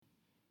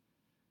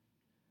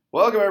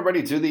Welcome,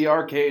 everybody, to the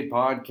Arcade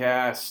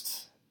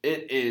Podcast.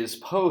 It is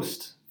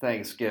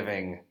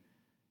post-Thanksgiving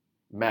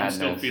I'm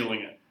still madness.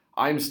 feeling it.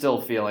 I'm still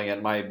feeling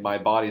it. My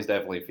body's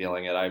definitely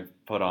feeling it. I've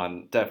put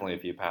on definitely a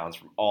few pounds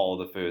from all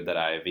of the food that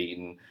I have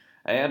eaten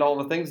and all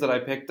the things that I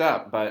picked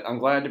up. But I'm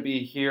glad to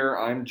be here.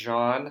 I'm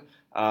John,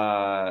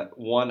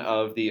 one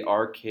of the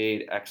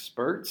arcade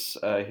experts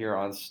here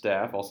on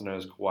staff, also known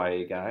as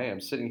Kawaii Guy. I'm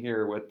sitting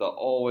here with the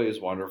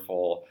always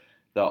wonderful,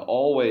 the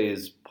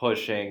always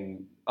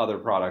pushing other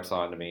products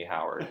onto me,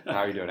 Howard. How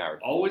are you doing,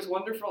 Howard? Always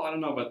wonderful? I don't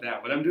know about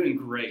that, but I'm doing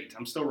great.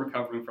 I'm still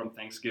recovering from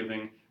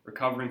Thanksgiving,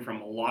 recovering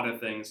from a lot of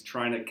things,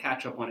 trying to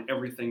catch up on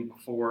everything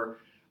before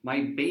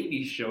my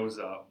baby shows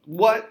up.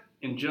 What?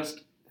 In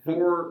just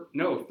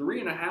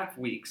 3.5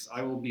 weeks,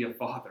 I will be a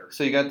father.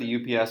 So you got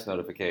the UPS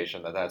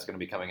notification that that's going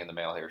to be coming in the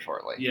mail here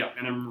shortly. Yeah,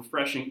 and I'm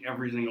refreshing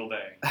every single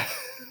day.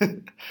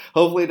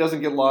 Hopefully it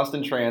doesn't get lost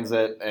in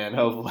transit, and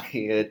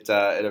hopefully it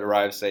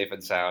arrives safe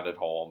and sound at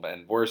home.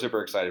 And we're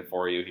super excited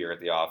for you here at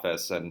the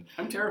office. And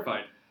I'm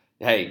terrified.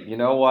 hey, you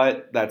know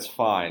what? That's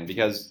fine,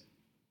 because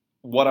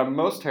what I'm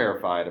most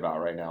terrified about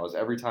right now is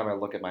every time I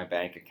look at my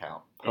bank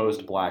account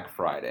post Black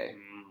Friday.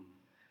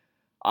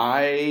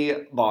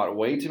 I bought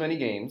way too many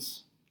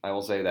games. I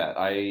will say that.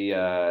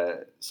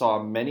 I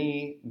saw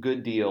many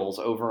good deals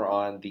over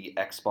on the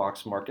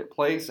Xbox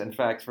Marketplace. In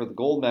fact, for the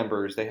Gold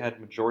members, they had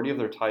majority of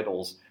their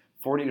titles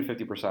 40 to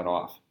 50%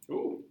 off.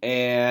 Ooh.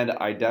 And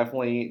I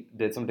definitely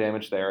did some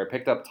damage there. I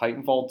picked up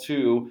Titanfall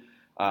 2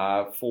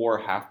 for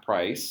half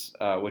price,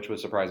 which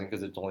was surprising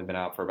because it's only been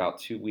out for about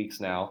 2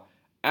 weeks now.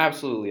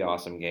 Absolutely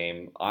awesome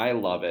game. I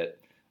love it.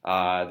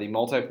 The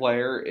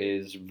multiplayer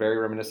is very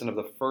reminiscent of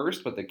the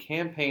first, but the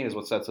campaign is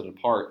what sets it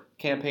apart.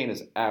 Campaign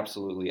is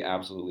absolutely,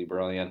 absolutely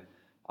brilliant.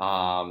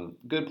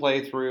 Good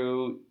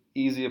playthrough,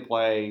 easy to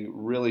play,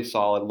 really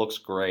solid, looks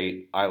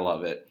great. I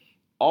love it.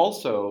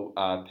 Also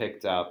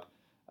picked up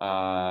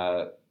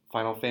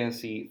Final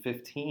Fantasy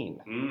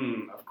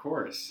 15. Of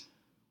course.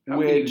 How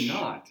could you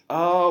not?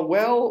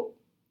 Well,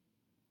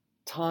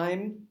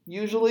 time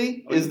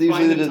usually is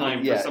usually the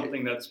time for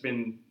something that's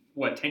been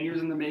 10 years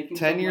in the making?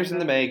 10 years in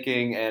the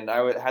making, and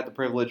I had the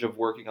privilege of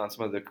working on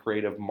some of the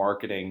creative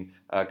marketing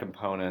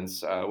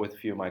components with a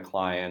few of my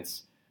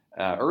clients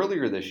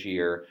earlier this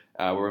year,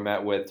 where we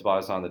met with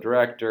Tobias, the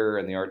director,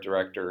 and the art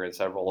director, and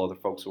several other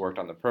folks who worked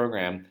on the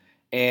program.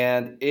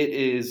 And it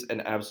is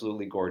an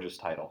absolutely gorgeous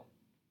title.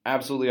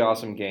 Absolutely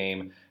awesome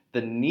game.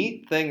 The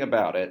neat thing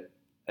about it,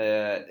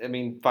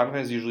 Final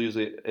Fantasy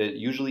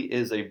usually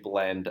is a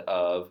blend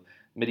of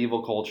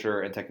medieval culture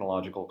and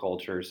technological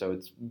culture, so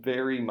it's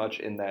very much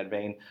in that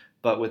vein.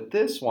 But with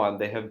this one,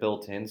 they have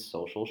built in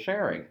social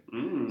sharing.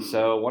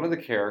 So one of the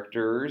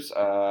characters,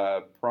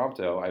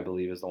 Prompto, I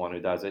believe is the one who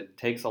does it,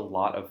 takes a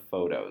lot of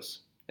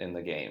photos in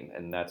the game,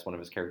 and that's one of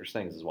his character's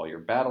things, is while you're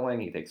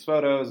battling, he takes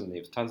photos and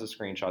leaves tons of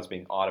screenshots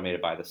being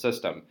automated by the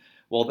system.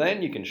 Well,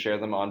 then you can share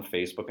them on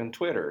Facebook and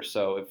Twitter.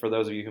 So for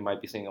those of you who might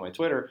be seeing on my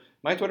Twitter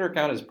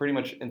account is pretty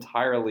much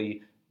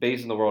entirely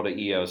based in the world of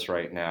EOS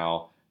right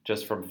now,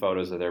 just from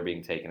photos that they're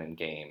being taken in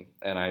game.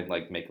 And I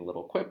make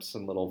little quips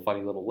and little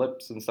funny little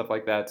lips and stuff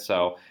like that.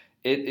 So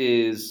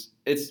it's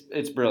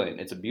brilliant.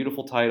 It's a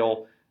beautiful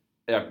title.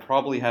 I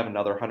probably have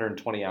another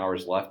 120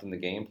 hours left in the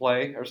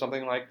gameplay or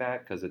something like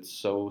that, because it's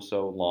so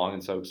long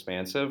and so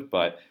expansive.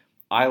 But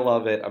I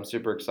love it. I'm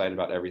super excited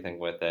about everything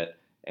with it.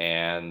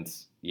 And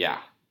yeah,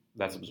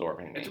 that's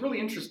absorbing me. It's really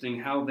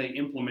interesting how they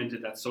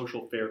implemented that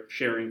social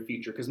sharing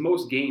feature, because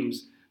most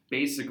games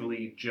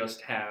basically just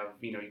have,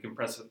 you can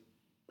press a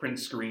print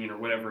screen or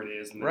whatever it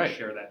is and then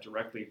share that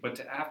directly. But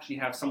to actually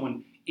have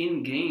someone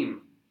in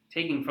game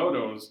taking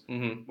photos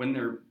when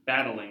they're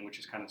battling, which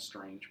is kind of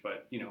strange,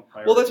 but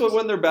well, that's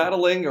when they're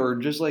battling, or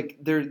just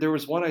there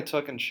was one I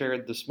took and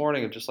shared this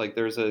morning of just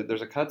there's a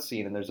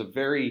cutscene, and there's a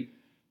very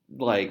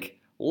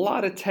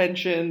lot of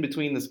tension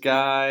between this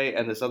guy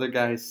and this other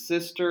guy's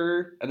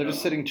sister, and they're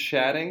just sitting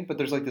chatting, but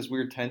there's this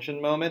weird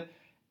tension moment,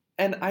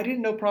 and I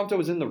didn't know Prompto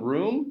was in the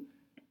room,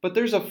 but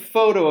there's a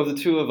photo of the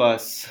two of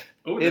us.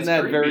 Oh, that's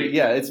creepy.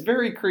 It's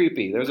very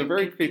creepy. There's a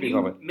very creepy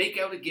moment. Make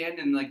out again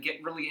and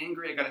get really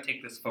angry. I gotta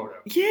take this photo.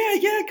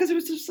 Yeah, because it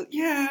was just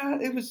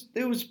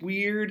it was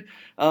weird.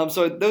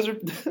 So those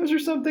are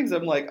some things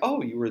I'm like,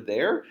 oh, you were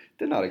there?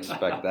 Did not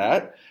expect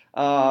that.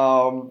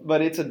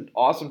 But it's an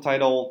awesome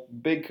title.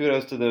 Big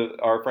kudos to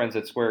our friends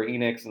at Square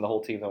Enix and the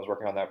whole team that was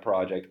working on that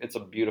project. It's a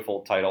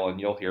beautiful title,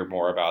 and you'll hear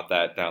more about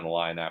that down the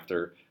line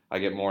after I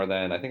get more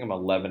than, I think I'm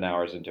 11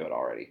 hours into it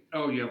already.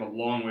 Oh, you have a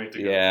long way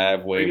to go. Yeah, Are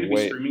you going to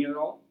be streaming it at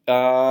all?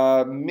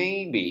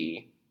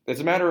 Maybe. It's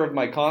a matter of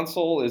my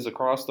console is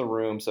across the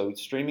room, so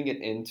streaming it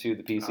into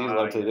the PC is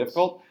relatively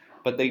difficult.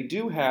 But they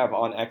do have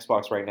on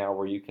Xbox right now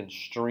where you can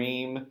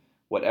stream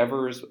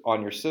whatever's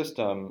on your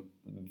system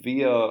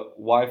via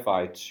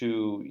Wi-Fi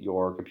to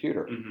your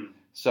computer.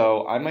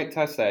 So I might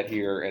test that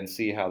here and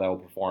see how that will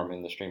perform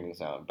in the streaming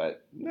zone.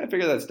 But I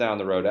figure that's down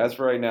the road. As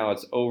for right now,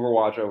 it's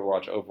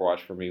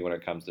Overwatch for me when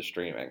it comes to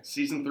streaming.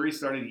 Season 3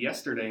 started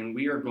yesterday, and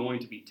we are going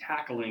to be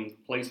tackling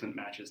placement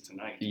matches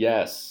tonight.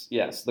 Yes.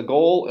 The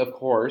goal, of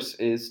course,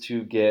 is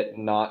to get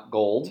not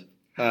gold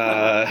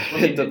Well,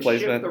 they the did shift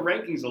placement. the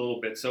rankings a little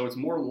bit, so it's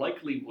more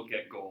likely we'll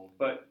get gold.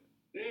 But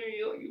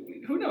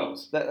who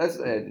knows? That's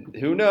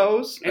who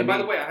knows? I And by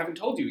the mean, way, I haven't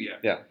told you yet.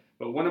 yeah.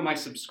 But one of my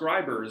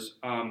subscribers,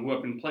 who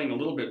I've been playing a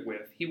little bit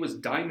with, he was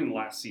diamond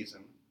last season,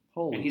 and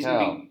Holy he's going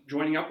to cow! be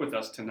joining up with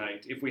us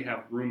tonight if we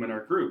have room in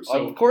our group. Of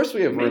So course,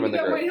 we have room maybe in the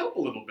that group. might help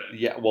a little bit.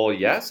 Yeah. Well,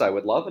 yes, I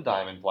would love a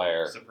diamond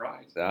player.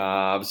 Surprise.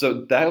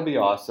 So that'll be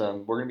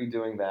awesome. We're gonna be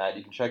doing that.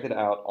 You can check it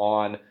out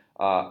on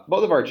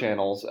both of our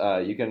channels.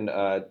 You can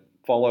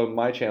follow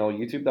my channel,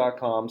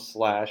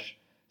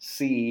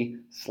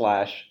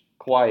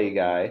 youtube.com/c/kawaii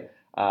guy.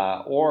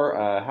 Or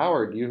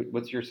Howard,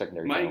 what's your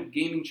secondary My channel?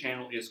 gaming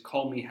channel is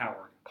Call Me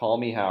Howard. Call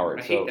me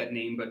Howard. I hate that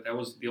name, but that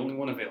was the only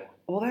one available.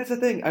 Well, that's the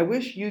thing. I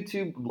wish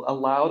YouTube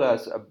allowed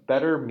us a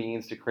better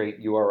means to create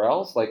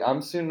URLs. Like,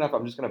 I'm soon enough,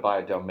 I'm just going to buy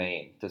a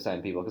domain to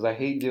send people because I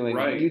hate doing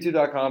Right.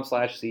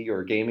 youtube.com/c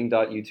or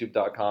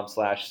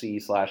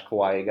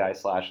gaming.youtube.com/c/kawaii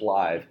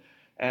guy/live.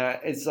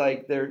 It's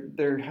like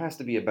there has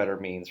to be a better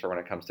means for when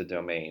it comes to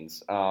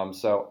domains.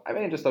 So I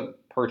mean, just a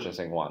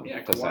purchasing one.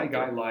 Yeah, to send to.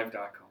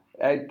 KawaiiGuyLive.com.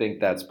 I think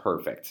that's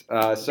perfect.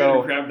 Better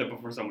So grab that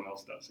before someone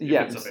else does.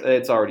 yeah, It's available.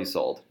 it's already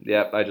sold.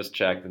 Yep, I just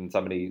checked, and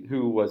somebody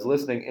who was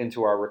listening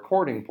into our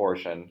recording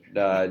portion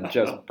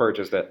just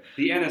purchased it.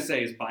 The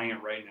NSA is buying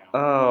it right now.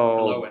 Oh,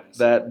 Hello, NSA.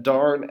 that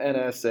darn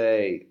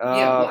NSA.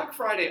 Yeah, Black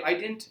Friday. I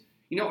didn't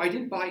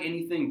buy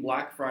anything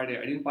Black Friday.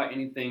 I didn't buy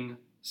anything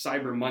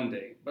Cyber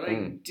Monday, but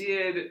I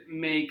did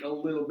make a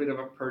little bit of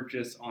a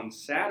purchase on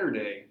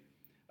Saturday.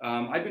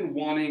 I've been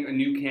wanting a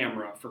new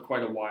camera for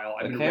quite a while.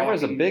 The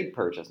camera's a big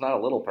purchase, not a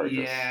little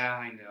purchase. Yeah,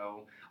 I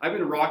know. I've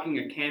been rocking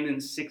a Canon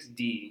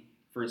 6D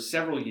for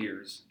several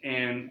years,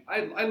 and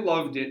I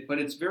loved it, but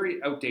it's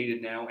very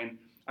outdated now, and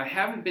I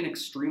haven't been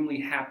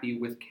extremely happy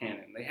with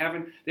Canon.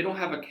 They don't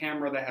have a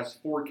camera that has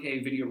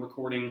 4K video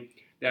recording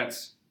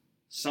that's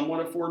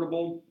somewhat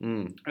affordable.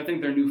 I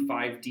think their new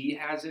 5D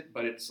has it,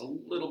 but it's a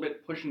little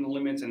bit pushing the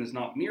limits and is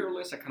not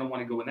mirrorless. I kind of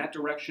want to go in that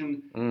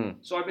direction.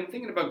 So I've been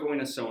thinking about going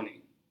to Sony.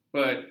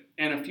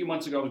 And a few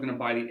months ago I was going to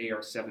buy the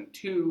AR7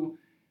 II,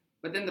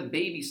 but then the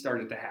baby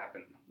started to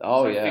happen.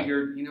 Oh, so yeah. I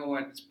figured, you know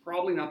what, it's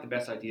probably not the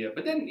best idea.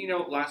 But then,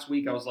 last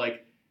week I was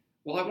like,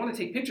 well, I want to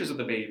take pictures of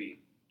the baby.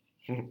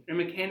 And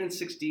my Canon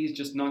 6D is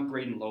just not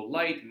great in low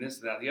light and this,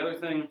 that, the other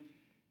thing.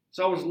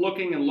 So I was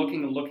looking and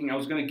looking and looking. I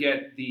was going to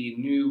get the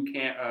new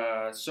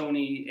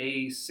Sony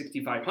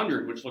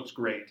A6500, which looks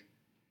great.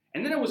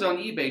 And then I was on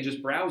eBay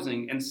just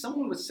browsing, and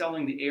someone was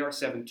selling the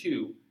AR7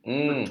 II for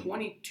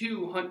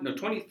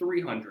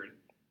 $2,300,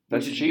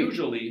 That's which is cheap.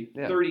 usually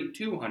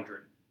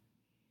 $3,200.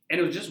 And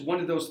it was just one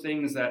of those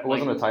things that It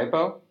wasn't a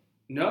typo?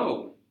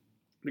 No.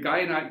 The guy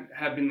and I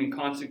have been in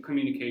constant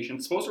communication.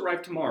 It's supposed to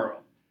arrive tomorrow.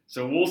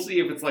 So we'll see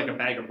if it's like a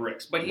bag of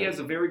bricks. But he has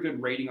a very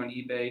good rating on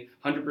eBay,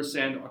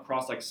 100%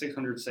 across like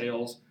 600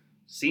 sales.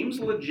 Seems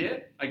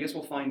legit. I guess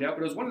we'll find out.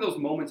 But it was one of those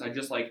moments I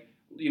just like,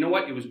 you know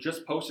what? It was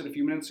just posted a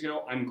few minutes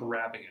ago. I'm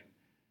grabbing it.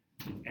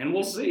 And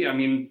we'll see. I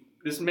mean,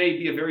 this may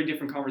be a very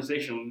different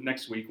conversation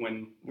next week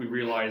when we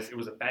realize it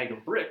was a bag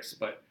of bricks.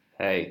 But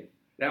hey,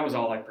 that was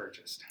all I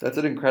purchased. That's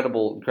an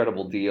incredible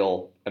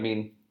deal. I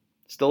mean,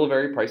 still a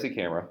very pricey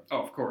camera.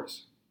 Oh, of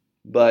course.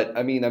 But,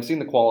 I mean, I've seen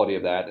the quality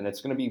of that, and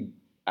it's going to be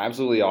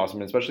absolutely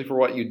awesome, especially for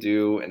what you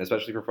do, and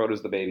especially for photos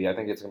of the baby. I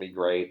think it's going to be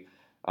great.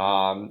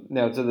 Now,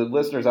 to the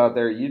listeners out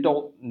there, you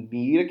don't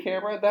need a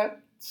camera at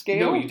that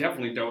scale. No, you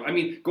definitely don't. I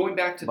mean, going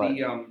back to the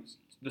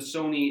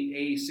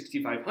Sony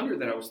A6500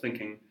 that I was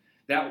thinking,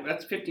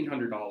 that's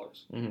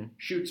 $1,500.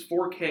 Shoots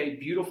 4K,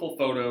 beautiful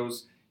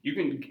photos. You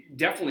can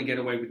definitely get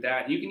away with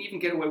that. You can even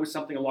get away with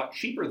something a lot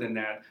cheaper than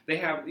that. They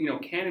have,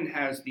 Canon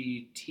has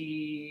the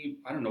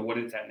I don't know what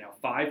it's at now,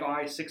 5i,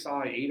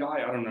 6i, 8i,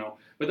 I don't know.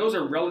 But those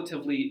are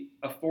relatively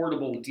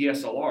affordable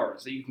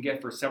DSLRs that you can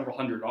get for several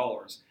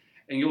 $100s.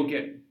 And you'll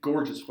get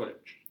gorgeous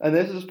footage. And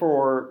this is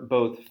for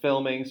both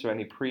filming, so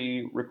any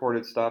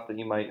pre-recorded stuff that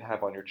you might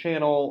have on your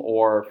channel,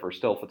 or for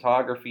still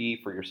photography,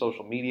 for your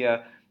social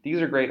media.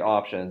 These are great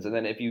options. And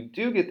then if you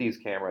do get these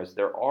cameras,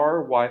 there are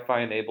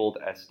Wi-Fi enabled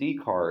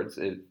SD cards,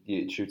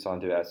 it shoots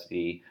onto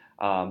SD,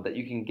 that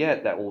you can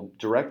get that will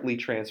directly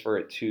transfer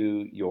it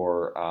to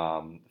your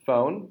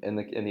phone in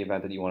the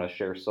event that you want to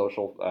share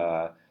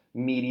social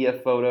media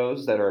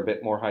photos that are a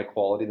bit more high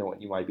quality than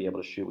what you might be able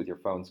to shoot with your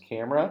phone's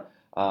camera.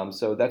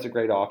 So that's a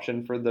great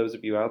option for those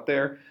of you out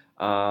there.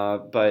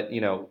 But,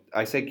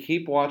 I say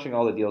keep watching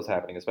all the deals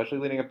happening, especially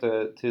leading up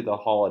to the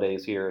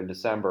holidays here in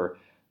December.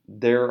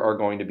 There are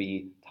going to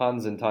be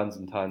tons and tons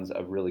and tons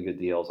of really good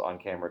deals on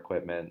camera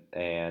equipment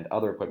and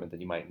other equipment that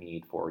you might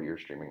need for your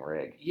streaming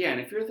rig. Yeah, and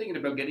if you're thinking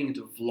about getting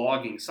into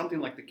vlogging, something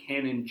like the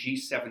Canon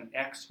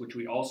G7X, which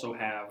we also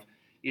have,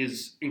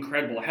 is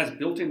incredible. It has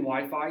built-in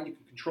Wi-Fi you can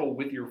control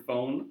with your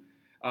phone.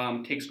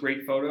 Takes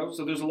great photos.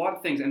 So there's a lot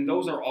of things, and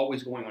those are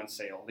always going on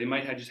sale. They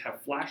might just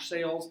have flash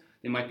sales.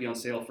 They might be on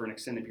sale for an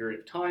extended period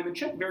of time. And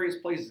check various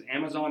places.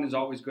 Amazon is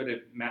always good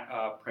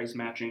at price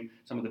matching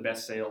some of the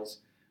best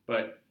sales.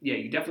 But yeah,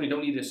 you definitely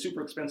don't need a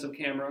super expensive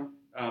camera.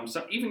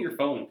 So even your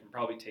phone can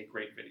probably take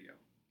great video.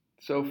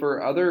 So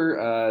for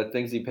other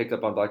things you picked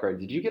up on Black Friday,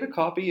 did you get a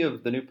copy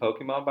of the new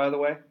Pokemon, by the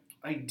way?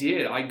 I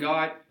did. I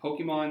got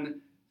Pokemon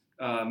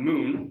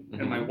Moon,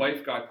 and my Hmm.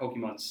 wife got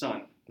Pokemon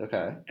Sun,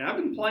 Okay. and I've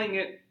been playing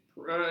it,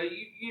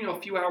 a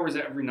few hours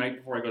every night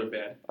before I go to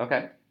bed.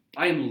 Okay.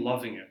 I am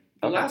loving it.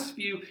 The Okay. last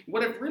few,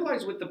 what I've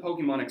realized with the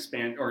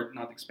Pokemon or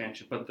not the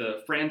expansion, but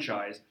the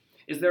franchise,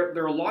 is there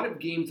are a lot of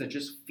games that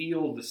just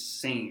feel the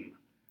same.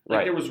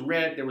 Like there Right. was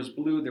red, there was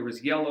blue, there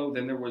was yellow,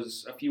 then there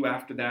was a few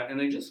after that, and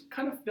they just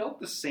kind of felt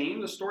the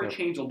same. The story Yep.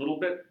 changed a little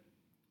bit,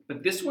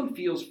 but this one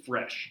feels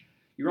fresh.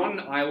 You're on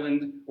an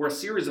island or a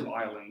series of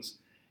islands,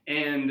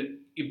 and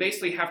you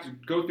basically have to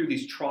go through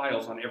these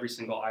trials on every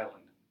single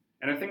island.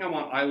 And I think I'm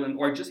on island,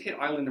 or I just hit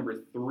island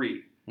number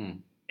 3. Hmm.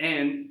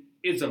 And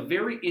it's a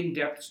very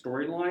in-depth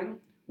storyline,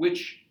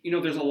 which,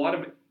 there's a lot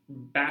of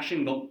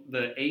bashing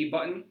the A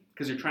button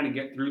because you're trying to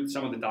get through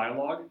some of the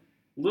dialogue.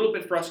 A little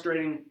bit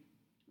frustrating,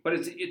 but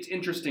it's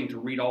interesting to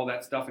read all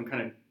that stuff and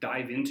kind of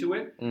dive into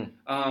it.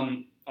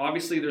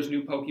 Obviously, there's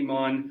new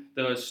Pokemon.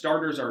 The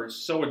starters are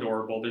so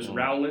adorable. There's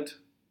Rowlet,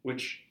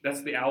 which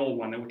that's the owl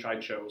one, which I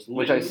chose.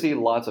 Which I Litten. see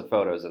lots of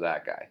photos of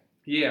that guy.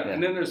 Yeah,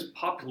 and then there's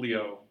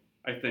Popplio,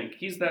 I think.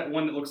 He's that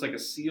one that looks like a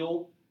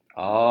seal.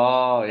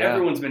 Oh, yeah.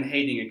 Everyone's been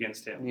hating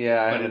against him.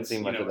 Yeah, I but haven't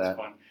seen much of that. It's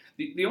fun.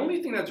 The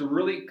only thing that's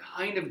really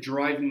kind of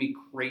driving me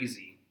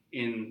crazy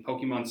in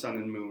Pokemon Sun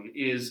and Moon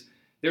is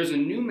there's a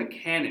new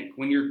mechanic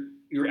when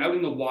you're out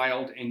in the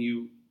wild and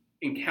you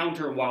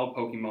encounter a wild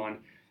Pokemon.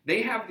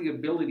 They have the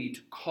ability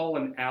to call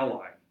an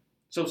ally.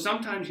 So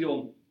sometimes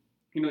you'll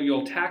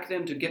attack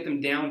them to get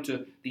them down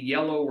to the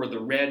yellow or the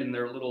red in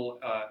their little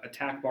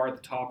attack bar at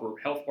the top or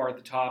health bar at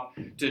the top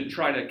to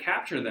try to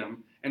capture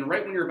them. And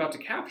right when you're about to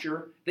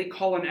capture, they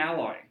call an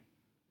ally.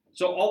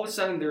 So all of a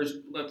sudden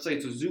let's say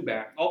it's a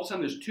Zubat, all of a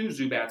sudden there's 2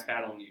 Zubats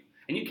battling you.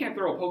 And you can't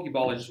throw a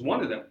Pokeball at just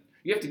one of them.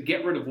 You have to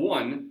get rid of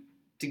one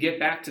to get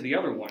back to the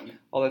other one.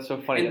 Oh, that's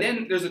so funny. And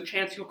then there's a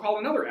chance you'll call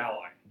another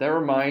ally. That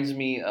reminds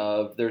me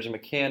of there's a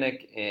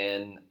mechanic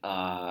in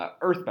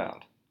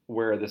Earthbound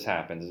where this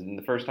happens. And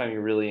the first time you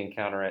really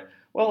encounter it,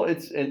 well,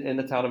 it's in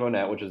the town of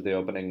Onett, which is the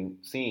opening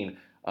scene.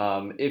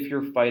 If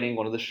you're fighting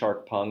one of the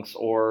shark punks,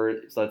 or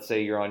let's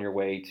say you're on your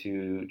way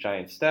to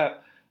Giant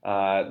Step,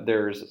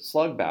 there's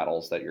slug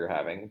battles that you're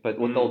having. But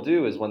what they'll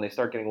do is when they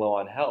start getting low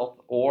on health,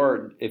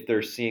 or if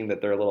they're seeing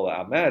that they're a little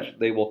outmatched,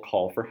 they will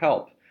call for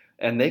help.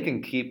 And they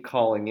can keep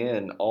calling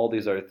in all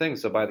these other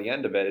things. So by the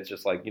end of it, it's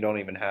just like you don't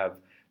even have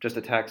just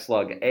attack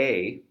slug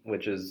A,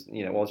 which is,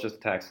 it's just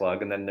attack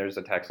slug. And then there's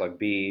attack slug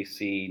B,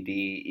 C,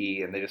 D,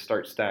 E, and they just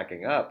start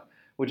stacking up,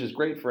 which is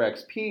great for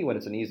XP when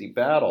it's an easy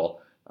battle.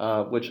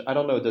 Which I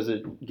don't know, does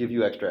it give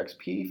you extra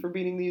XP for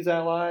beating these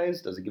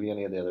allies? Does it give you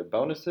any of the other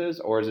bonuses?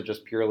 Or is it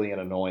just purely an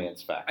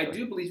annoyance factor? I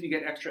do believe you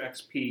get extra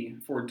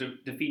XP for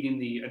defeating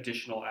the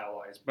additional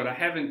allies, but I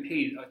haven't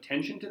paid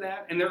attention to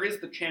that. And there is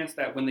the chance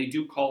that when they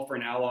do call for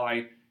an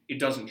ally, it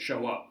doesn't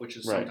show up, which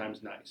is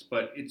sometimes nice.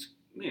 But it's,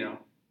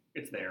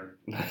 it's there.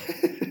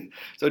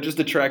 So it just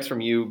detracts from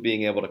you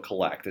being able to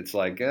collect. It's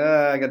like,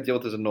 I got to deal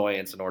with this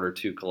annoyance in order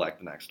to collect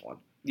the next one.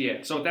 Yeah,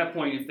 so at that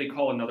point, if they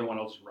call another one,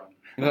 I'll just run.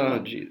 Oh,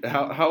 gee.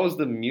 How is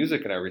the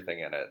music and everything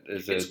in it?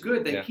 It's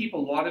good. They keep a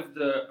lot of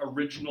the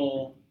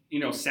original,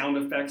 sound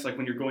effects, like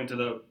when you're going to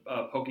the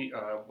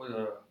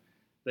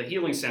the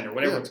healing center,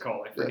 whatever it's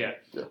called. I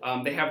forget.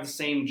 Yeah. They have the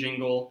same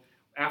jingle.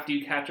 After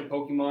you catch a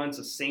Pokemon, it's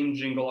the same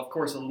jingle. Of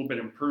course, a little bit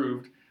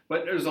improved,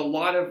 but there's a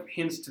lot of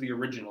hints to the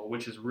original,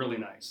 which is really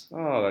nice.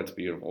 Oh, that's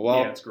beautiful.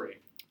 Well, yeah, it's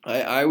great.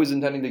 I was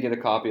intending to get a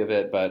copy of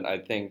it, but I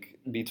think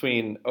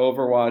between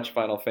Overwatch,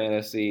 Final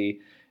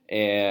Fantasy,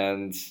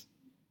 and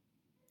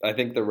I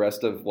think the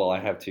rest of, I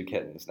have 2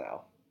 kittens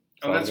now.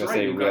 So that's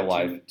right. You've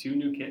got two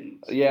new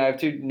kittens. Yeah, I have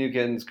 2 new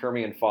kittens,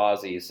 Kermie and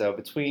Fozzie. So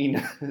between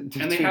and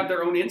they have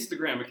their own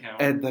Instagram account.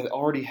 And that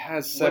already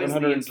has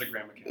 700. What is the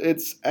Instagram account?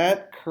 It's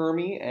at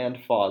Kermie and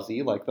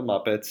Fozzie, like the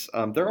Muppets.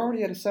 They're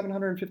already at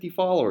 750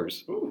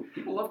 followers. Ooh,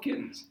 people love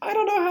kittens. I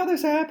don't know how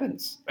this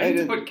happens.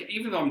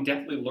 Even though I'm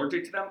definitely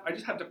allergic to them, I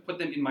just have to put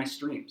them in my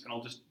streams, and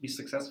I'll just be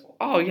successful.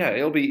 Oh yeah,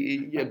 it'll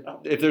be.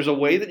 If there's a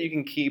way that you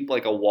can keep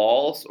like a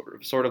wall,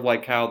 sort of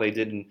like how they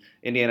did in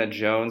Indiana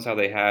Jones, how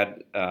they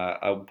had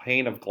a pane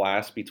of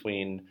glass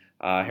between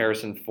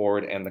Harrison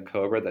Ford and the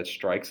Cobra that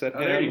strikes at him.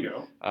 There you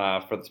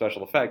go. For the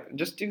special effect.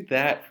 Just do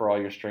that for all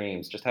your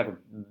streams. Just have a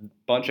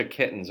bunch of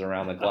kittens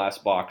around the glass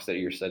box that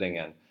you're sitting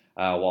in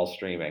while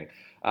streaming.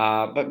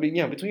 But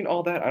between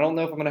all that, I don't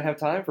know if I'm going to have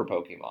time for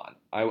Pokemon.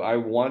 I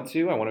want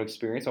to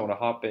experience. I want to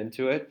hop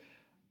into it.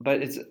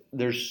 But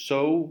there's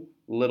so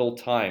little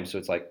time. So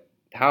it's like,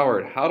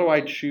 Howard, how do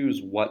I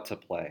choose what to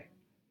play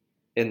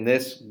in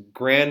this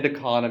grand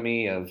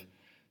economy of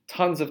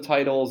tons of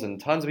titles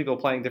and tons of people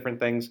playing different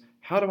things?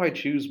 How do I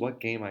choose what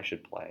game I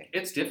should play?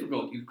 It's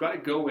difficult. You've got to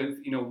go with,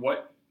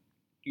 what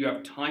you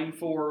have time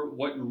for,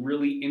 what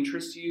really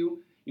interests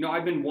you.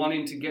 I've been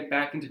wanting to get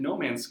back into No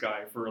Man's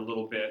Sky for a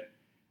little bit.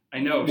 I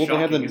know, will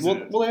shocking, isn't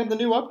it? will they have the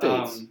new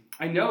updates?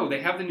 I know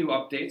they have the new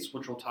updates,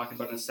 which we'll talk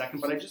about in a second,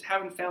 but I just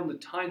haven't found the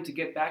time to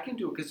get back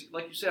into it because,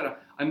 like you said,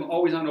 I'm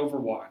always on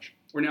Overwatch.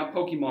 Or now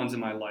Pokemon's in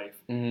my life,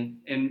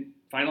 and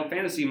Final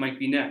Fantasy might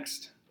be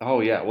next. Oh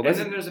yeah, well, and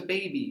then there's a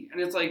baby, and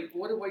it's like,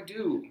 what do I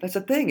do? That's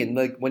the thing, and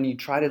like when you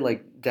try to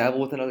like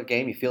dabble with another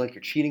game, you feel like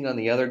you're cheating on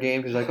the other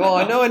game because like, oh,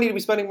 I know I need to be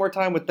spending more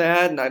time with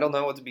that, and I don't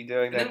know what to be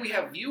doing. And then we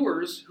have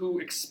viewers who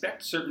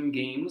expect certain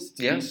games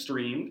to be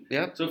streamed.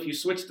 Yeah. So if you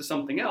switch to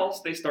something else,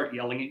 they start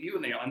yelling at you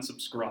and they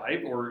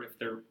unsubscribe, or if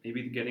they're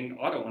maybe getting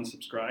auto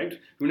unsubscribed,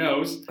 who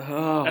knows?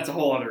 Oh, that's a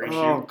whole other issue.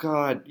 Oh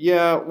God,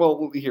 yeah.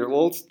 Well,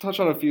 let's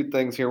touch on a few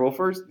things here. Well,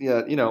 first,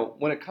 yeah,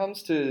 when it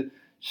comes to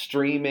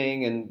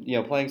streaming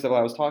and playing stuff.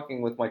 I was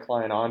talking with my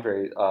client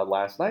Andre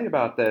last night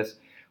about this,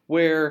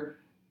 where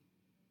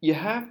you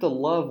have to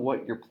love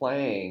what you're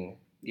playing,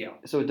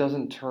 so it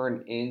doesn't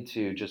turn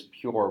into just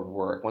pure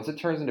work. Once it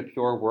turns into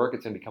pure work,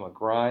 it's gonna become a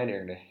grind, and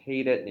you're gonna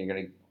hate it,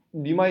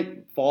 and you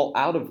might fall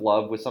out of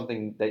love with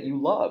something that you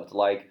loved.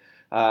 Like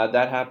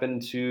that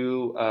happened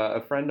to a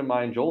friend of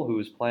mine, Joel, who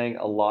was playing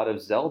a lot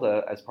of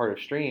Zelda as part of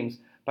streams.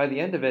 By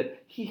the end of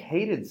it, he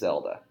hated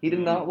Zelda. He did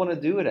not want to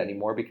do it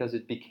anymore because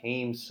it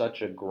became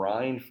such a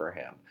grind for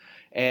him.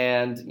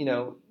 And,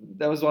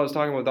 that was what I was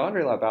talking with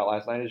Andre about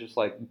last night, is just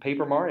like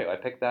Paper Mario. I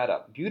picked that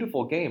up.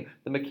 Beautiful game.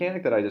 The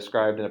mechanic that I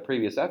described in a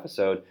previous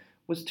episode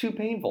was too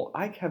painful.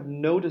 I have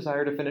no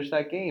desire to finish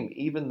that game,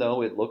 even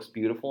though it looks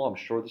beautiful. I'm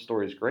sure the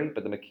story is great,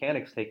 but the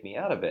mechanics take me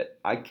out of it.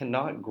 I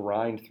cannot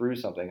grind through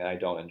something that I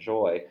don't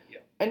enjoy. Yeah.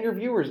 And your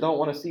viewers don't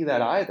want to see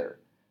that either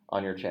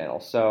on your channel.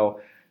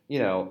 So,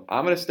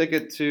 I'm going to stick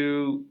it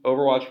to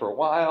Overwatch for a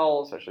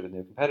while, especially the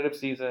new competitive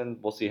season.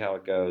 We'll see how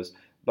it goes.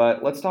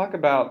 But let's talk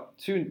about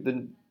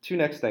the two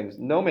next things.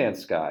 No Man's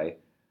Sky.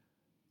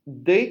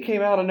 They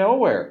came out of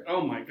nowhere.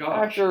 Oh my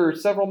gosh. After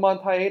several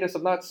month hiatus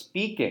of not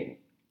speaking.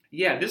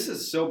 Yeah, this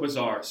is so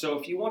bizarre. So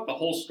if you want the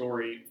whole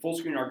story,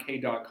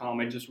 fullscreenarcade.com,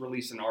 I just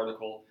released an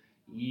article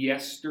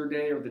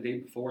yesterday or the day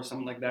before,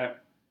 something like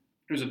that.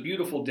 It was a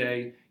beautiful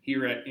day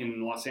here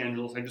in Los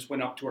Angeles. I just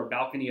went up to our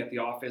balcony at the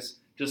office,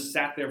 just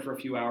sat there for a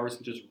few hours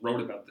and just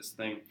wrote about this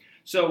thing.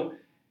 So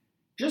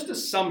just to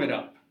sum it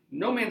up,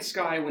 No Man's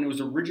Sky, when it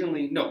was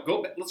originally,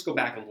 let's go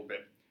back a little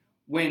bit.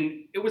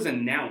 When it was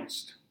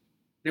announced,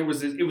 it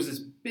was this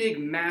big,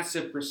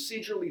 massive,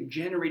 procedurally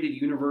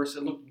generated universe.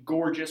 It looked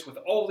gorgeous with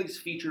all these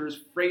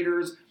features,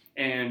 freighters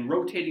and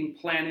rotating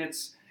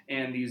planets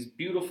and these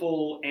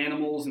beautiful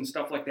animals and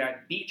stuff like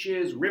that,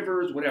 beaches,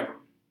 rivers, whatever.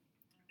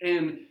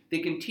 And they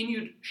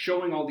continued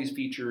showing all these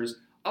features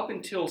up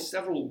until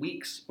several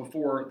weeks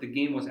before the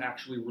game was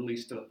actually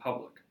released to the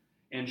public.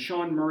 And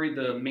Sean Murray,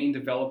 the main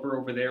developer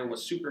over there,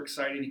 was super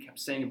excited. He kept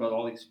saying about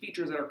all these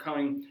features that are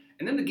coming.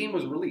 And then the game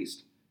was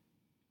released.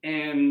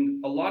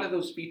 And a lot of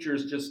those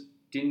features just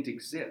didn't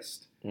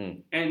exist.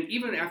 And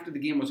even after the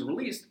game was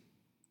released,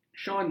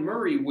 Sean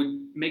Murray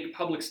would make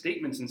public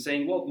statements and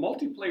saying, well,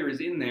 multiplayer is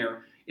in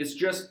there. It's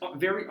just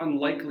very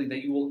unlikely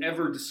that you will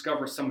ever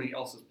discover somebody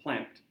else's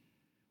planet.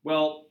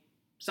 Well,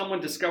 someone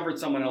discovered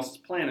someone else's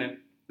planet.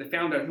 They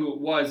found out who it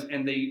was,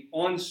 and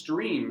on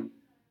stream,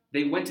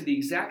 they went to the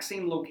exact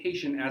same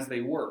location as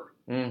they were,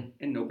 and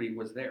nobody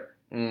was there.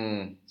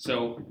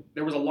 So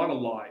there was a lot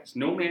of lies.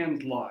 No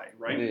man's lie,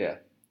 right? Yeah.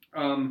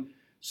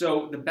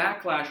 So the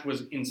backlash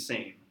was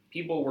insane.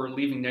 People were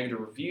leaving negative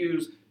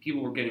reviews.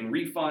 People were getting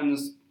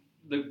refunds.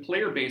 The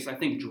player base, I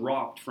think,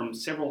 dropped from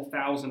several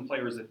thousand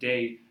players a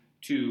day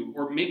to,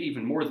 or maybe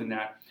even more than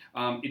that.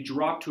 It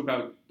dropped to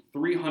about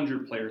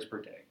 300 players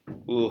per day,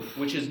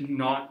 which is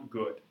not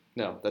good.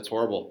 No, that's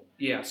horrible.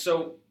 Yeah,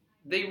 so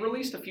they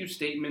released a few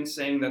statements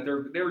saying that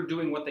they're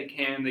doing what they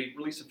can. They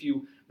released a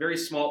few very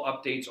small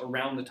updates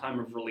around the time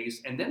of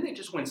release, and then they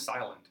just went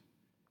silent,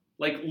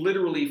 like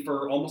literally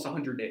for almost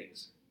 100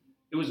 days.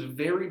 It was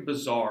very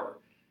bizarre.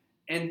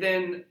 And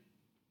then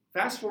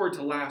fast forward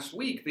to last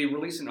week, they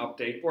released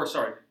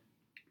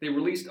they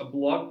released a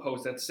blog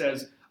post that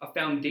says a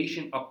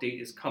foundation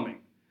update is coming,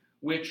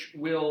 which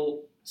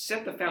will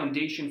set the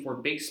foundation for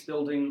base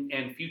building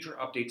and future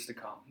updates to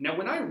come. Now,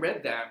 when I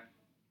read that,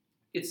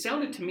 it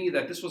sounded to me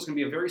that this was going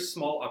to be a very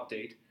small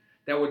update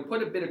that would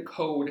put a bit of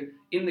code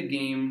in the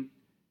game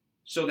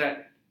so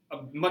that a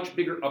much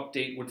bigger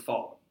update would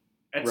follow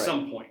at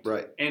some point.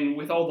 Right. And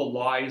with all the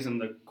lies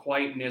and the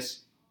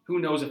quietness, who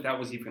knows if that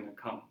was even going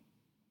to come.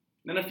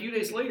 Then a few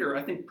days later,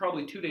 I think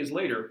probably 2 days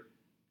later,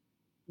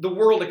 the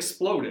world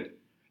exploded.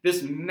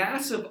 This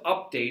massive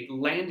update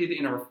landed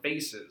in our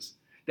faces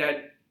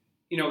that,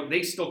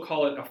 they still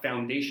call it a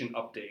foundation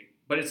update,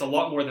 but it's a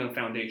lot more than a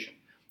foundation.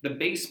 The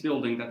base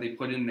building that they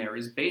put in there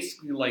is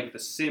basically like The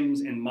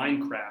Sims and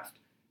Minecraft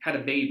had a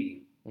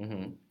baby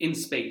in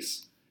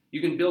space. You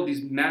can build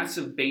these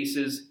massive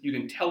bases. You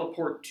can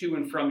teleport to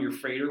and from your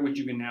freighter, which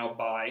you can now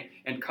buy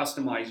and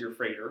customize your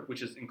freighter,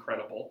 which is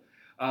incredible.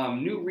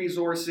 New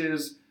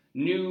resources,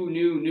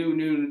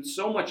 new,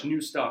 so much new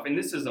stuff. And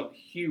this is a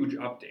huge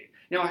update.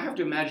 Now, I have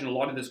to imagine a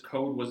lot of this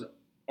code was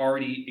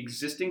already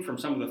existing from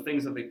some of the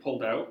things that they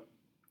pulled out.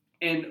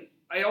 And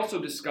I also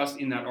discussed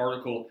in that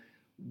article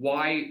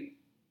why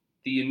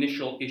the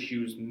initial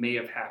issues may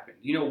have happened.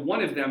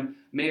 One of them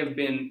may have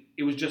been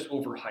it was just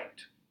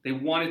overhyped. They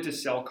wanted to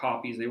sell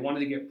copies, they wanted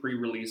to get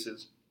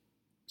pre-releases,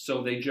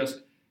 so they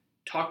just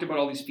talked about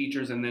all these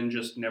features and then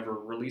just never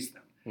released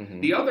them.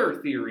 Mm-hmm. The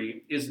other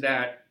theory is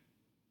that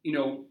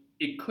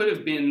there could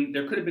have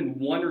been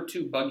one or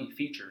two buggy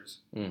features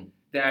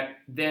that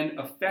then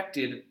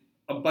affected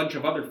a bunch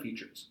of other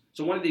features.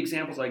 So one of the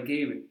examples I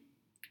gave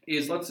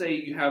is, let's say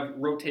you have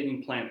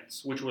rotating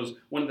planets, which was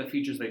one of the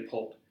features they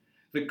pulled.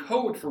 The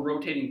code for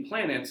rotating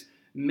planets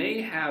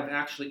may have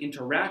actually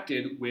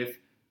interacted with,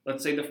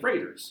 let's say, the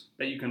freighters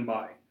that you can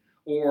buy,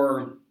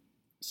 or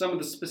some of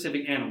the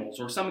specific animals,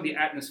 or some of the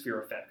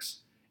atmosphere effects.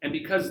 And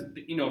because,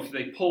 if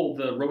they pull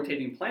the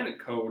rotating planet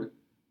code,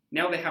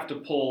 now they have to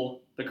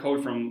pull the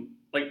code from,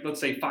 let's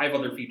say, 5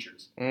 other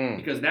features,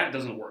 because that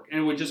doesn't work. And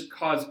it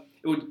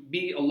would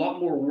be a lot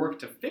more work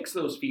to fix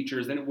those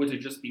features than it would to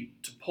just be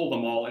to pull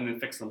them all and then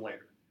fix them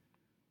later.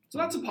 So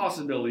that's a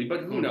possibility,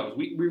 but who knows?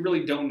 We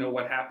really don't know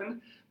what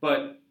happened.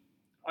 But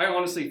I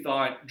honestly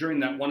thought during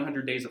that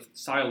 100 days of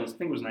silence, I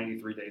think it was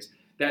 93 days,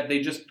 that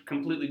they just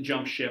completely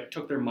jumped ship,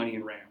 took their money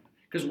and ran.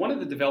 Because one of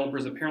the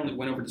developers apparently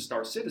went over to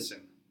Star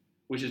Citizen,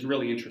 which is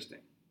really interesting.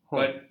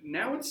 But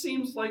now it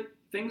seems like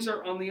things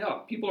are on the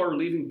up. People are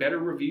leaving better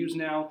reviews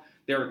now.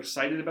 They're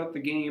excited about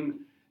the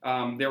game.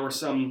 There were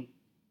some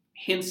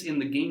hints in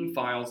the game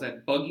files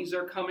that buggies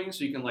are coming,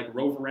 so you can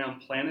rove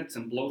around planets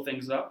and blow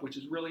things up, which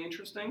is really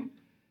interesting.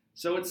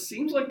 So it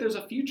seems like there's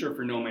a future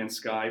for No Man's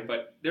Sky,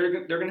 but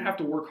they're going to have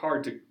to work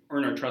hard to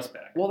earn our trust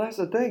back. Well, that's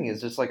the thing, is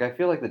just I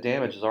feel like the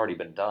damage has already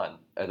been done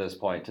at this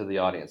point to the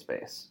audience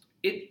base.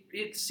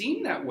 It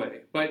seemed that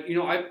way, but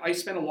I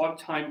spent a lot of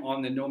time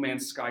on the No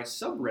Man's Sky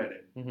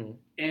subreddit,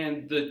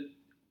 and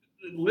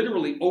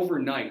literally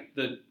overnight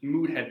the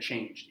mood had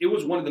changed. It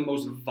was one of the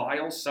most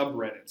vile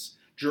subreddits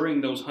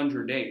during those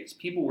 100 days.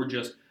 People were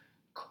just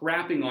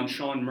crapping on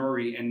Sean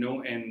Murray and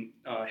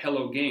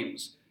Hello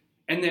Games.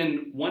 And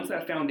then once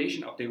that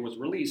Foundation update was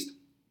released,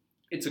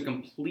 it's a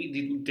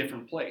completely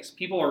different place.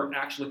 People are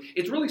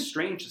it's really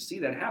strange to see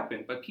that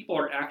happen, but people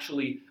are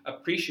actually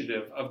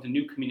appreciative of the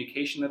new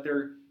communication that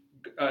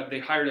they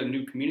hired a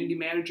new community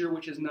manager,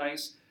 which is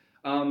nice.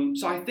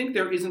 So I think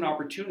there is an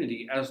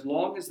opportunity as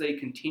long as they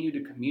continue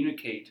to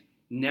communicate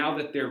now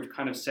that they've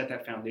kind of set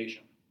that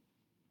foundation.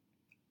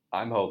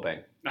 I'm hoping.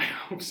 I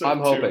hope so. I'm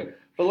hoping.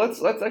 But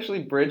let's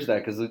actually bridge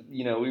that, because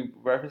we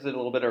referenced it a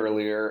little bit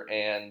earlier,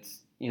 and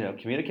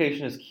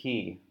communication is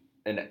key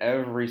in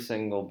every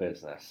single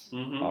business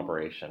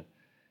operation.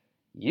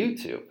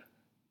 YouTube,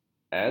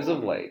 as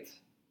of late,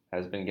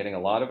 has been getting a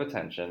lot of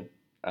attention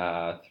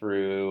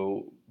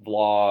through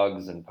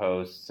vlogs and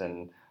posts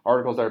and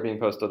articles that are being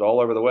posted all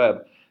over the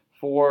web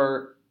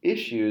for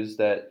issues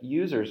that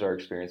users are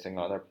experiencing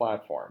on their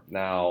platform.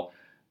 Now,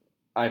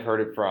 I've heard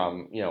it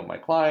from my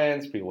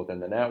clients, people within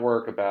the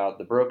network, about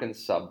the broken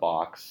sub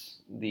box,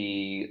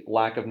 the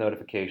lack of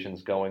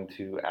notifications going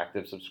to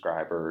active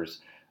subscribers,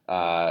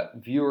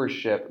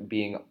 viewership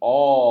being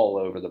all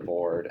over the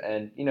board,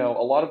 and a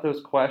lot of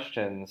those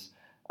questions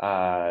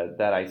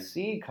that I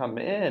see come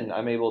in,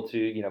 I'm able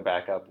to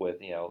back up with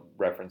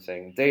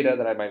referencing data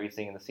that I might be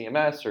seeing in the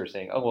CMS, or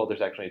saying, oh well,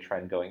 there's actually a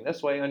trend going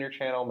this way on your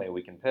channel. Maybe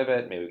we can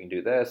pivot. Maybe we can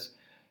do this.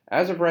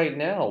 As of right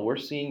now, we're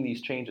seeing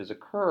these changes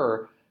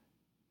occur.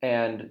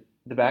 And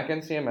the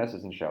backend CMS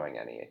isn't showing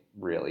any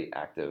really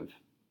active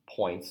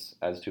points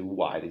as to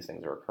why these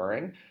things are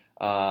occurring.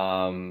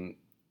 And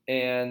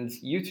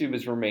YouTube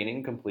is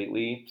remaining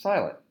completely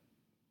silent.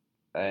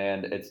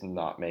 And it's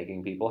not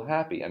making people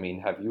happy. I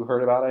mean, have you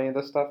heard about any of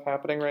this stuff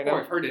happening right now?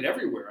 I've heard it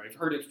everywhere. I've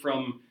heard it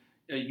from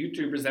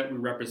YouTubers that we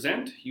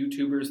represent,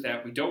 YouTubers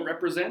that we don't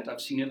represent. I've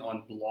seen it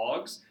on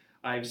blogs.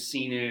 I've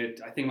seen it,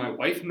 I think my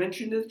wife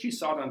mentioned it. She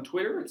saw it on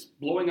Twitter. It's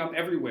blowing up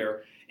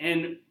everywhere.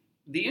 And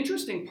the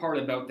interesting part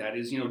about that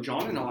is,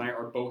 John and I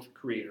are both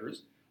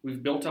creators.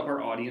 We've built up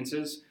our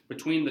audiences.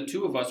 Between the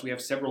two of us, we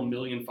have several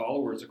million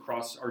followers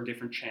across our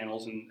different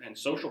channels and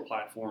social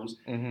platforms.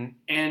 And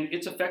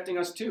it's affecting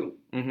us too.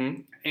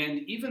 And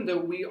even though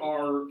we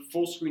are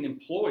full screen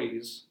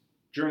employees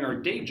during our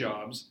day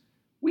jobs,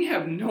 we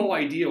have no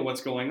idea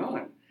what's going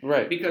on.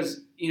 Right.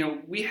 Because,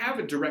 we have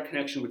a direct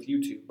connection with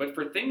YouTube. But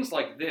for things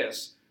like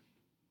this,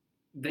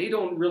 they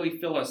don't really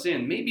fill us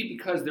in. Maybe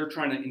because they're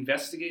trying to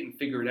investigate and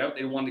figure it out.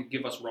 They don't want to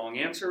give us wrong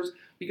answers,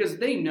 because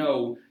they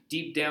know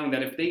deep down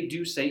that if they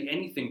do say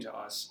anything to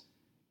us,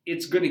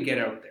 it's going to get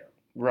out there.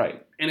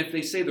 Right. And if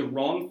they say the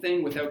wrong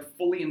thing without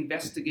fully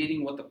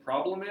investigating what the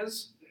problem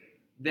is,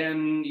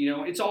 then,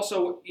 it's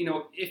also,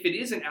 if it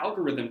is an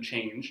algorithm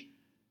change,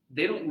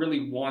 they don't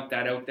really want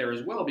that out there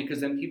as well,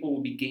 because then people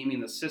will be gaming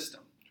the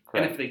system.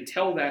 Correct. And if they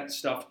tell that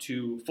stuff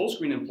to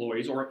full-screen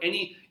employees or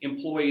any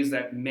employees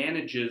that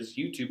manages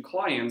YouTube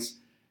clients,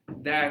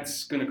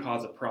 that's going to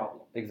cause a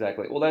problem.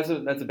 Exactly. Well, that's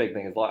a big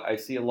thing. I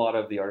see a lot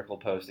of the article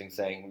posting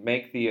saying,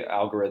 make the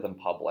algorithm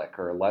public,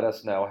 or let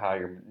us know how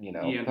you're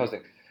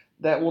posting.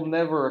 That will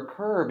never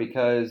occur,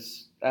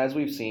 because as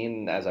we've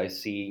seen, as I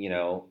see,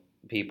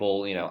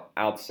 people,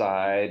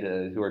 outside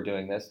who are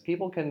doing this,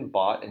 people can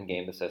bot and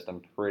game the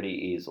system pretty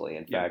easily.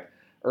 In fact,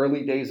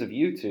 early days of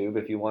YouTube,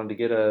 if you wanted to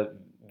get a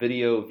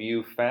video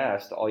view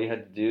fast, all you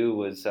had to do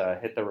was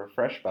hit the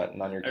refresh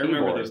button on your I keyboard.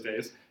 remember those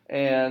days.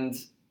 And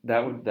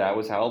that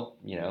was how,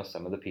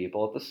 some of the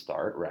people at the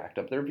start racked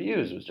up their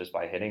views, was just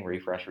by hitting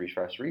refresh,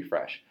 refresh,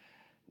 refresh.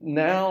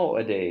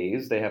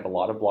 Nowadays, they have a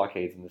lot of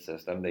blockades in the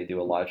system. They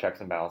do a lot of checks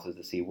and balances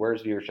to see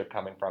where's viewership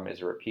coming from, is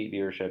it repeat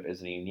viewership,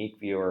 is it a unique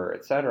viewer,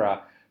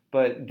 etc.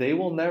 But they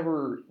will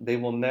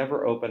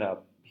never open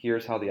up,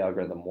 here's how the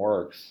algorithm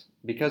works,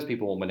 because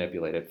people will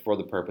manipulate it for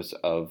the purpose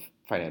of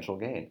financial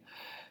gain.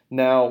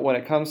 Now, when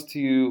it comes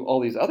to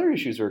all these other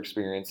issues we're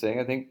experiencing,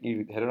 I think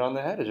you hit it on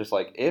the head. It's just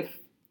like, if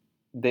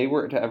they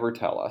were to ever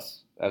tell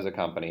us as a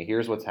company,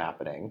 here's what's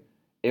happening,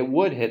 it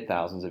would hit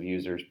thousands of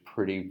users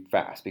pretty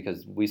fast,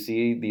 because we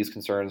see these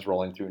concerns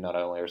rolling through not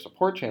only our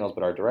support channels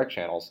but our direct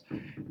channels,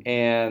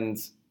 and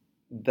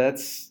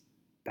that's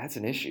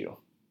an issue.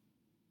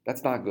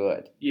 That's not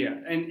good. Yeah,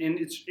 and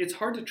it's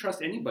hard to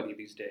trust anybody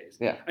these days.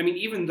 Yeah. I mean,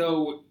 even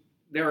though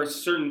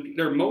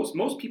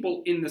most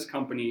people in this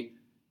company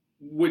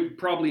would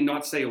probably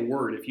not say a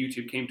word if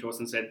YouTube came to us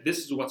and said, this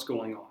is what's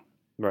going on.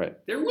 Right.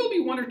 There will be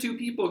one or two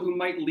people who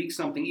might leak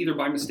something either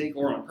by mistake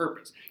or on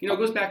purpose. It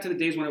goes back to the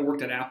days when I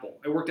worked at Apple.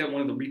 I worked at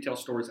one of the retail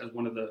stores as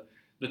one of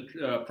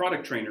the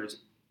product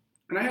trainers.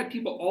 And I had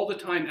people all the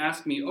time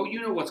ask me, oh,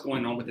 you know what's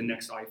going on with the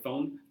next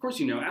iPhone? Of course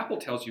you know, Apple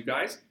tells you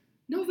guys.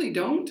 No, they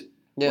don't.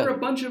 Yeah. We're a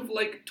bunch of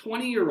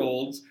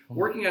 20-year-olds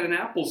working at an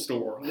Apple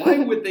store. Why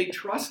would they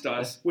trust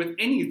us with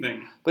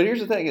anything? But here's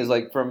the thing is,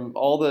 from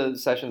all the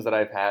sessions that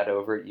I've had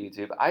over at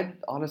YouTube, I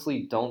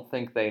honestly don't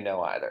think they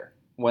know either.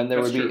 When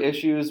there would be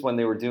issues, when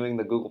they were doing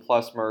the Google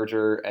Plus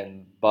merger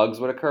and bugs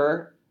would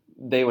occur,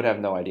 they would have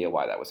no idea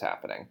why that was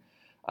happening.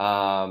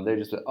 They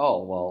just,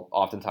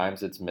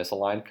 oftentimes it's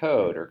misaligned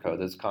code or code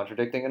that's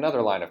contradicting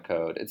another line of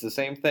code. It's the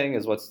same thing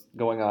as what's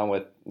going on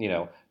with,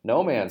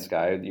 No Man's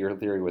Sky. Your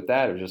theory with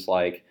that is just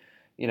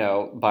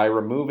by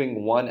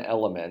removing one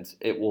element,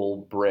 it will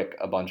brick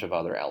a bunch of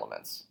other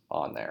elements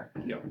on there.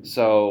 Yeah.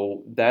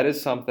 So that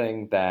is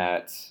something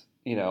that,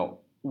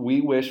 we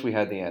wish we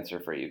had the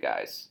answer for you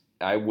guys.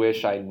 I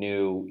wish I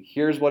knew,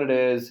 here's what it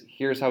is,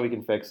 here's how we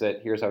can fix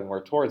it, here's how we can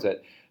work towards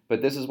it.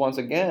 But this is, once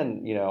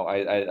again,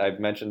 I've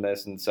mentioned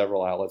this in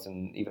several outlets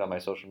and even on my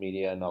social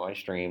media and on my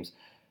streams.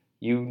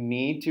 You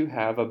need to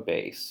have a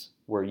base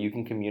where you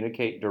can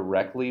communicate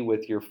directly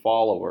with your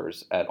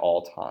followers at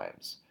all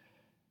times.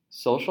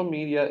 Social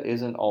media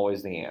isn't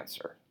always the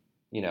answer.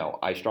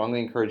 I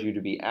strongly encourage you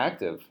to be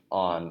active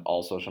on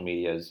all social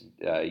medias,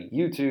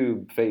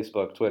 YouTube,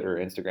 Facebook, Twitter,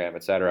 Instagram,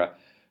 etc.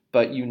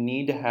 But you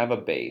need to have a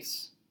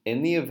base.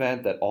 In the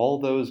event that all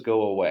those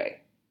go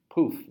away,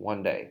 poof,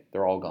 one day,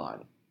 they're all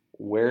gone.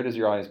 Where does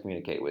your audience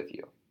communicate with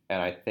you?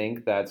 And I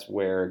think that's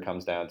where it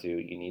comes down to,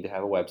 you need to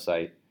have a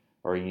website,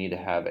 or you need to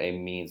have a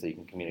means that you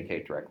can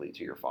communicate directly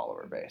to your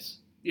follower base.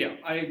 Yeah,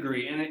 I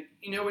agree. And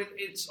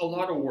it's a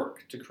lot of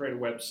work to create a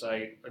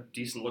website, a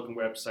decent looking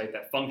website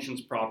that functions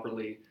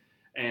properly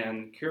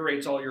and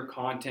curates all your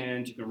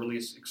content. You can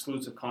release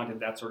exclusive content,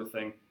 that sort of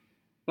thing.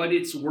 But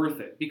it's worth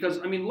it, because,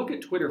 look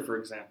at Twitter, for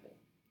example.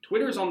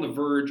 Twitter's on the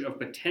verge of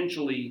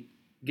potentially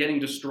getting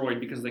destroyed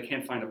because they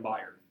can't find a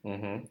buyer.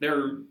 Mm-hmm.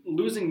 They're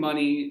losing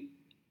money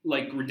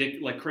like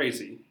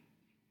crazy.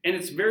 And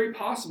it's very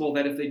possible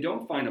that if they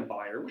don't find a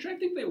buyer, which I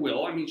think they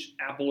will,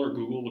 Apple or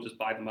Google will just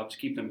buy them up to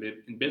keep them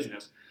in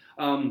business.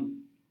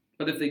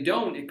 But if they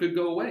don't, it could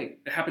go away.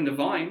 It happened to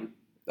Vine.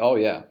 Oh,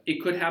 yeah.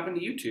 It could happen to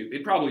YouTube.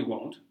 It probably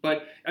won't.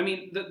 But,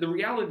 the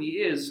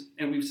reality is,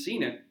 and we've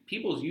seen it,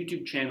 people's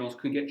YouTube channels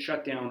could get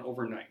shut down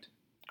overnight.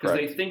 Because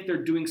they think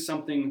they're doing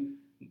something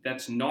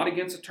that's not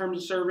against the terms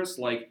of service,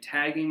 like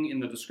tagging in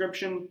the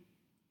description,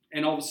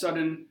 and all of a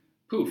sudden,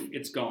 poof,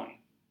 it's gone.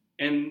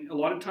 And a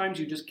lot of times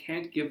you just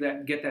can't get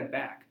that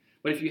back.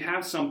 But if you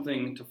have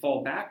something to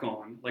fall back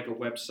on, like a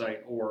website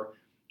or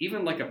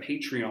even like a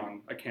Patreon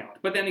account,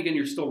 but then again,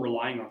 you're still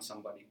relying on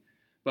somebody,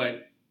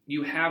 but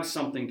you have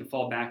something to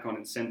fall back on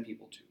and send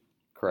people to.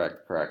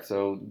 Correct.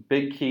 So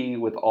big key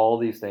with all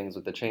these things,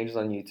 with the changes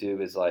on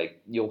YouTube, is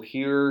you'll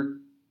hear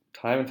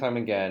time and time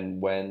again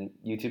when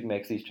YouTube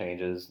makes these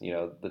changes.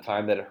 The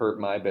time that it hurt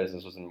my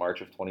business was in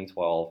March of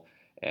 2012.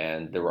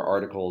 And there were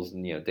articles,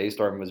 and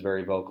Daystorm was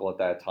very vocal at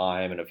that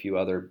time, and a few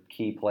other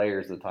key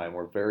players at the time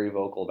were very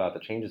vocal about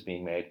the changes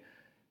being made.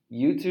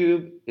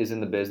 YouTube is in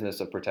the business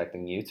of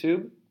protecting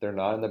YouTube. They're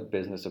not in the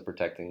business of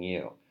protecting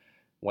you.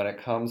 When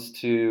it comes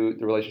to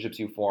the relationships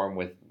you form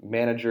with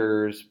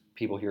managers,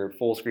 people here at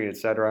Fullscreen,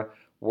 etc.,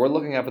 we're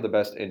looking out for the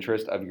best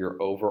interest of your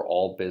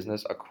overall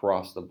business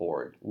across the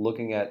board.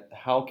 Looking at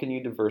how can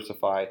you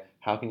diversify,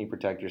 how can you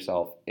protect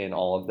yourself in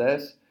all of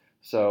this.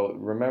 So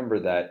remember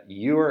that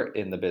you are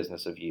in the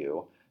business of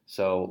you.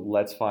 So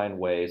let's find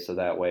ways so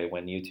that way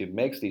when YouTube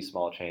makes these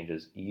small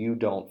changes, you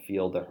don't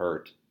feel the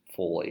hurt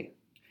fully.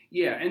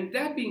 Yeah, and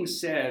that being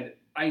said,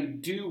 I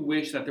do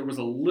wish that there was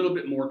a little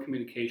bit more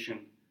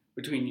communication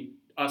between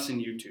us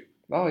and YouTube.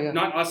 Oh, yeah.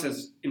 Not us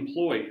as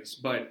employees,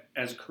 but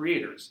as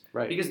creators.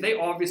 Right. Because they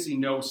obviously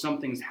know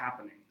something's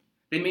happening.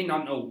 They may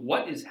not know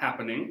what is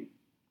happening,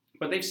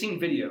 but they've seen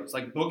videos.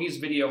 Like Boogie's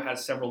video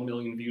has several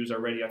million views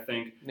already, I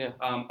think. Yeah.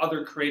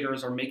 Other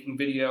creators are making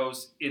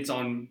videos. It's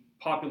on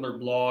popular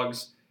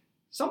blogs.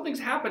 Something's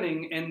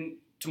happening, and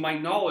to my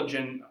knowledge,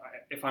 and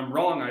if I'm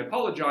wrong, I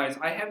apologize,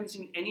 I haven't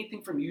seen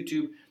anything from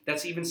YouTube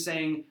that's even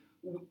saying,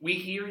 we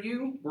hear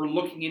you, we're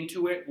looking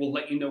into it, we'll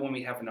let you know when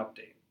we have an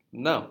update.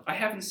 No. I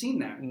haven't seen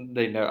that.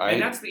 They know.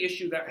 And that's the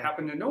issue that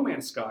happened to No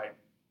Man's Sky,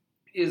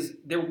 is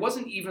there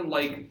wasn't even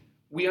like,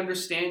 we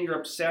understand you're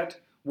upset,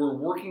 we're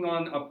working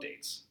on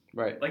updates.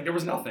 Right. Like there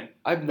was nothing.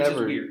 I've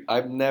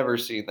never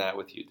seen that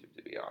with YouTube,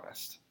 to be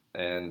honest.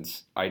 And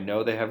I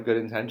know they have good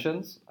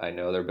intentions. I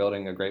know they're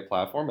building a great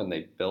platform, and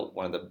they built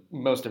one of the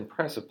most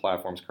impressive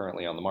platforms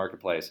currently on the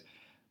marketplace.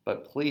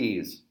 But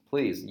please,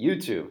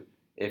 YouTube,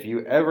 if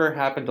you ever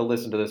happen to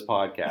listen to this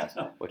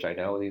podcast, which I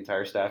know the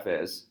entire staff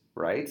is,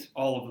 right?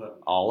 All of them.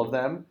 All of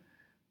them.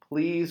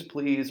 Please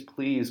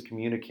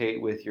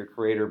communicate with your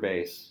creator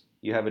base.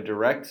 You have a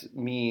direct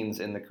means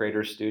in the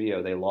creator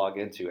studio they log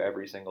into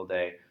every single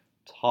day.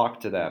 Talk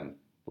to them.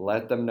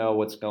 Let them know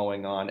what's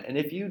going on. And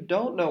if you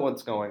don't know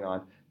what's going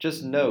on,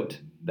 just note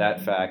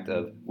that fact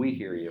of, we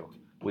hear you.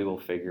 We will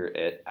figure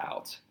it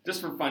out.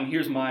 Just for fun,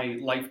 here's my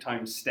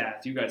lifetime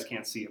stats. You guys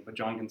can't see it, but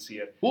John can see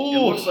it. Ooh. It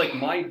looks like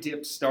my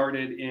dip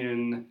started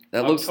in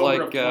that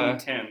October of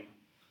 2010.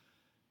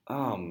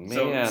 Oh, man.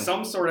 So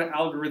some sort of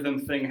algorithm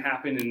thing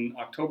happened in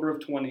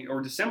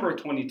December of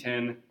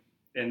 2010,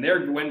 and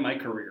there went my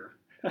career.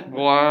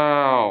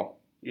 Wow.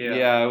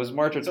 Yeah, it was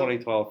March of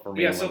 2012 for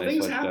me. Yeah, so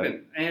things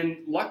happen. And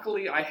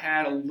luckily, I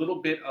had a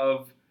little bit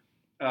of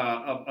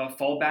a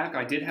fallback.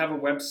 I did have a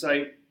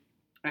website.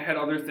 I had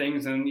other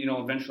things, and,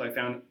 eventually I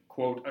found,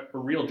 quote, a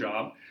real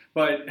job.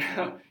 But,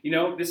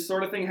 this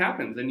sort of thing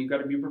happens, and you've got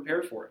to be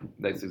prepared for it.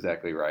 That's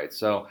exactly right.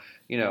 So,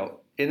 in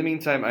the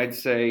meantime, I'd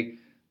say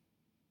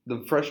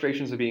the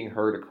frustrations are being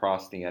heard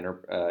across the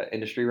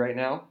industry right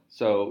now.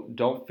 So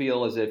don't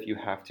feel as if you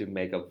have to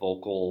make a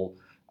vocal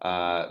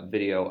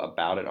video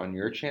about it on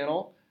your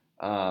channel.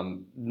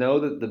 Know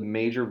that the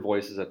major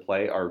voices at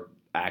play are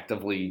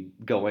actively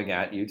going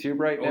at YouTube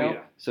right now. Yeah.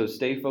 So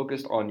stay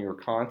focused on your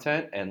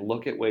content and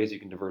look at ways you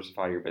can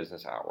diversify your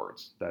business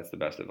outwards. That's the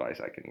best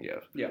advice I can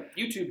give. Yeah,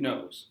 YouTube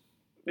knows.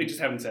 They just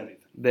haven't said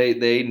anything.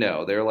 They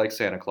know. They're like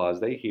Santa Claus.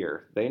 They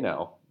hear. They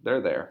know.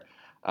 They're there.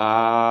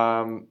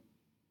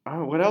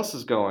 What else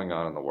is going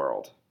on in the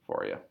world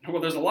for you?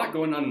 Well, there's a lot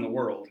going on in the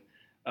world.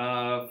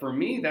 For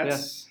me,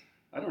 that's... Yeah.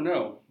 I don't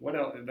know. What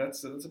else?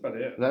 That's about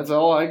it. That's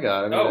all I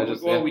got.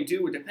 We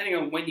do, depending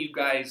on when you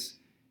guys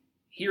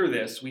hear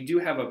this, we do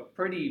have a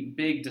pretty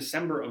big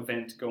December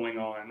event going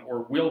on,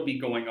 or will be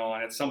going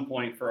on at some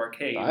point for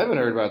Arcade. I haven't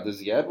heard about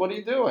this yet. What are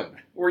you doing?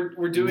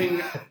 We're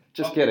doing...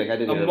 Just kidding. I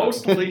didn't hear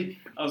mostly...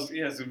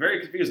 it's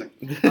very confusing.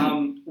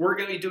 We're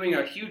going to be doing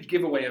a huge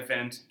giveaway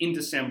event in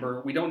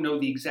December. We don't know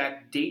the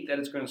exact date that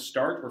it's going to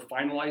start. We're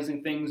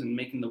finalizing things and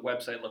making the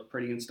website look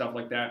pretty and stuff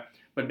like that.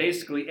 But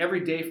basically,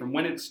 every day from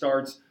when it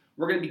starts,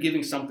 we're going to be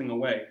giving something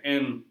away.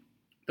 And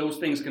those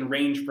things can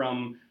range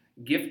from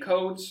gift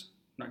cards.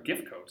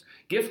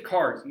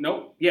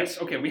 No,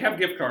 yes, okay, we have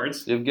gift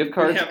cards. You have gift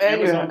cards,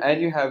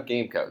 and you have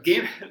game codes.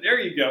 There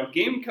you go,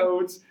 game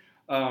codes.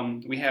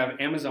 We have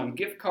Amazon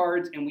gift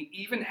cards, and we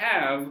even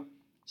have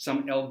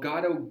some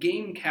Elgato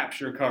game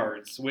capture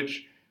cards,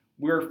 which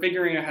we're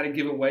figuring out how to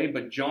give away,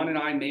 but John and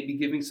I may be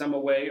giving some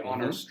away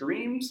on our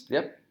streams.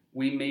 Yep.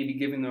 We may be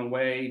giving them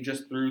away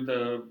just through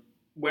the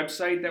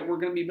website that we're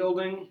going to be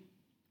building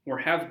or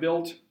have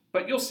built,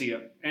 but you'll see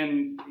it.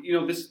 And,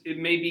 it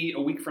may be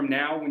a week from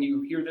now when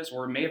you hear this,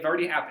 or it may have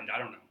already happened. I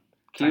don't know.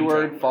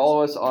 Keyword,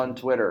 follow us on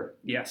Twitter.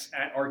 Yes,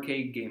 at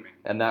Arcade Gaming.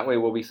 And that way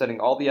we'll be sending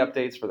all the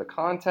updates for the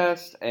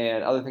contest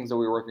and other things that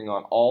we're working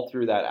on all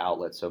through that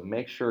outlet. So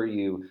make sure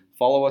you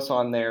follow us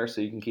on there so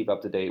you can keep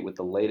up to date with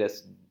the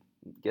latest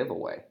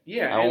giveaway.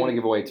 Yeah. I don't want to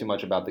give away too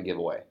much about the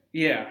giveaway.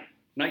 Yeah,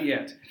 not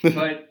yet.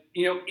 But,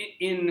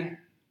 in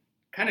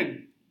kind of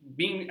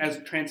being as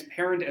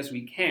transparent as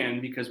we can,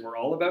 because we're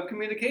all about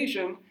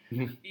communication,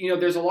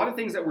 there's a lot of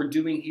things that we're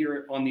doing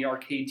here on the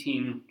Arcade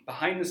team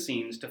behind the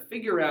scenes to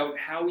figure out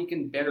how we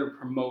can better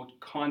promote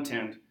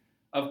content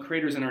of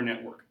creators in our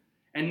network.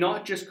 And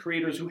not just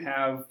creators who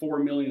have 4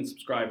 million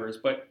subscribers,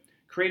 but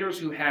creators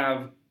who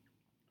have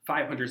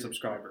 500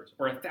 subscribers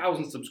or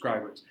 1,000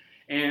 subscribers.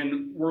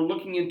 And we're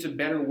looking into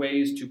better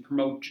ways to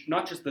promote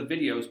not just the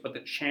videos, but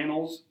the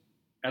channels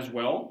as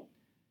well.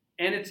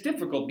 And it's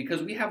difficult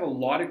because we have a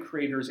lot of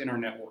creators in our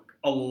network,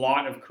 a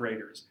lot of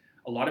creators,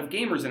 a lot of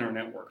gamers in our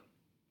network.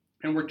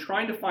 And we're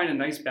trying to find a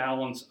nice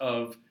balance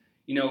of,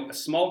 a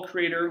small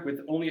creator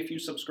with only a few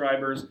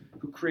subscribers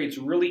who creates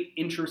really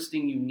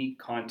interesting, unique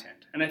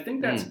content. And I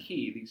think that's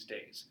key these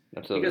days.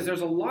 Absolutely. Because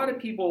there's a lot of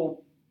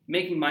people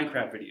making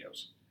Minecraft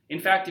videos. In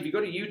fact, if you go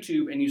to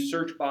YouTube and you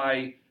search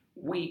by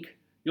week,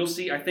 you'll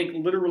see, I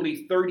think,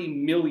 literally 30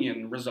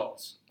 million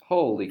results.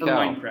 Holy for cow.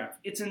 Minecraft.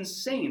 It's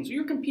insane. So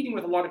you're competing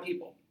with a lot of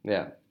people.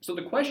 Yeah. So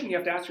the question you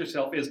have to ask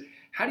yourself is,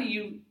 how do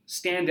you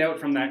stand out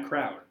from that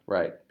crowd?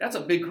 Right. That's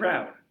a big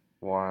crowd.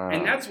 Wow.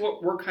 And that's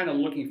what we're kind of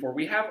looking for.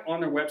 We have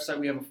on our website,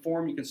 we have a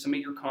form you can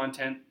submit your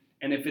content.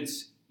 And if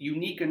it's,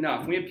 unique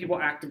enough, we have people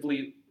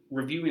actively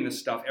reviewing this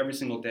stuff every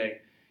single day.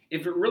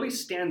 If it really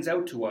stands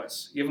out to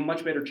us, you have a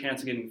much better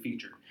chance of getting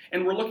featured.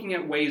 And we're looking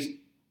at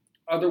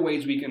other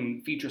ways we can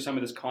feature some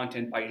of this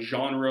content by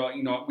genre.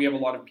 We have a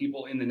lot of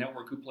people in the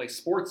network who play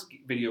sports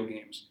video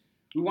games.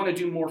 We want to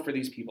do more for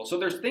these people. So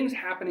there's things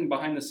happening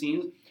behind the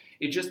scenes.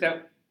 It's just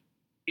that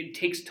it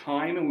takes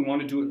time, and we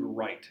want to do it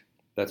right.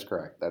 That's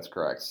correct. That's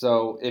correct.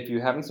 So if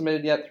you haven't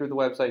submitted yet through the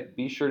website,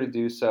 be sure to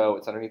do so.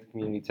 It's underneath the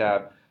community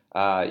tab.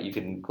 You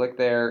can click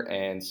there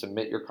and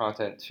submit your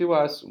content to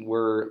us.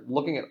 We're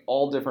looking at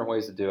all different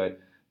ways to do it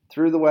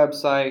through the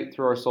website,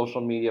 through our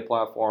social media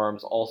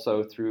platforms,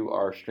 also through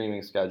our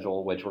streaming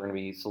schedule, which we're going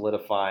to be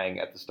solidifying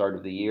at the start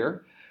of the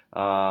year.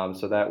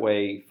 So that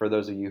way, for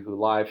those of you who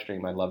live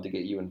stream, I'd love to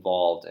get you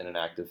involved in an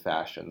active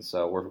fashion.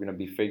 So we're going to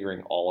be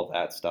figuring all of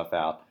that stuff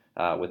out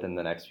within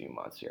the next few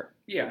months here.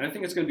 Yeah, and I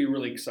think it's going to be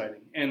really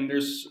exciting. And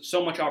there's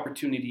so much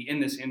opportunity in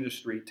this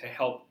industry to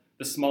help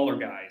the smaller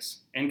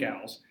guys and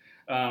gals.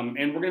 And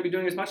we're going to be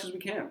doing as much as we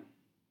can.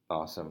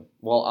 Awesome.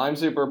 Well, I'm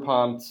super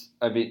pumped.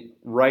 I mean,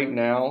 right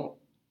now,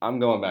 I'm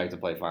going back to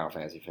play Final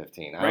Fantasy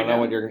 15. I don't know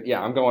what you're...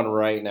 Yeah, I'm going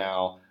right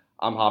now.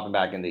 I'm hopping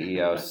back into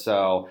EOS.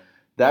 So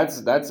that's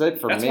it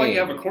for me. That's why you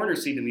have a corner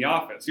seat in the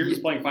office. You're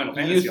just playing Final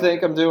Fantasy. You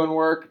think I'm doing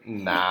work?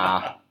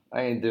 Nah,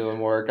 I ain't doing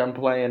work. I'm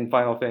playing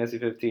Final Fantasy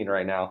 15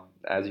 right now,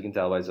 as you can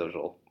tell by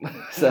social.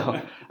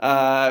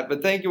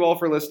 But thank you all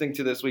for listening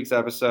to this week's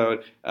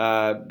episode.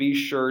 Be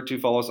sure to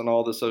follow us on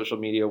all the social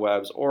media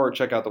webs or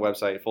check out the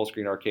website,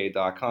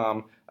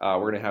 fullscreenarcade.com.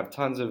 We're going to have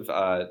tons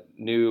of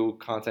new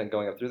content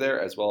going up through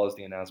there, as well as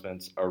the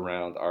announcements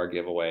around our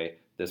giveaway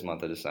this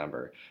month of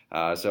December.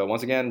 So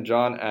once again,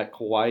 John at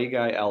Kawaii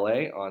Guy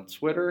LA on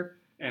Twitter.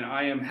 And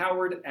I am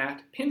Howard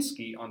at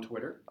Pinsky on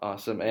Twitter.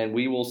 Awesome. And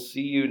we will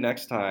see you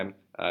next time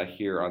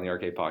here on the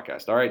Arcade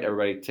Podcast. All right,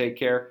 everybody, take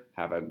care.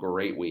 Have a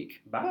great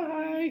week.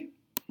 Bye.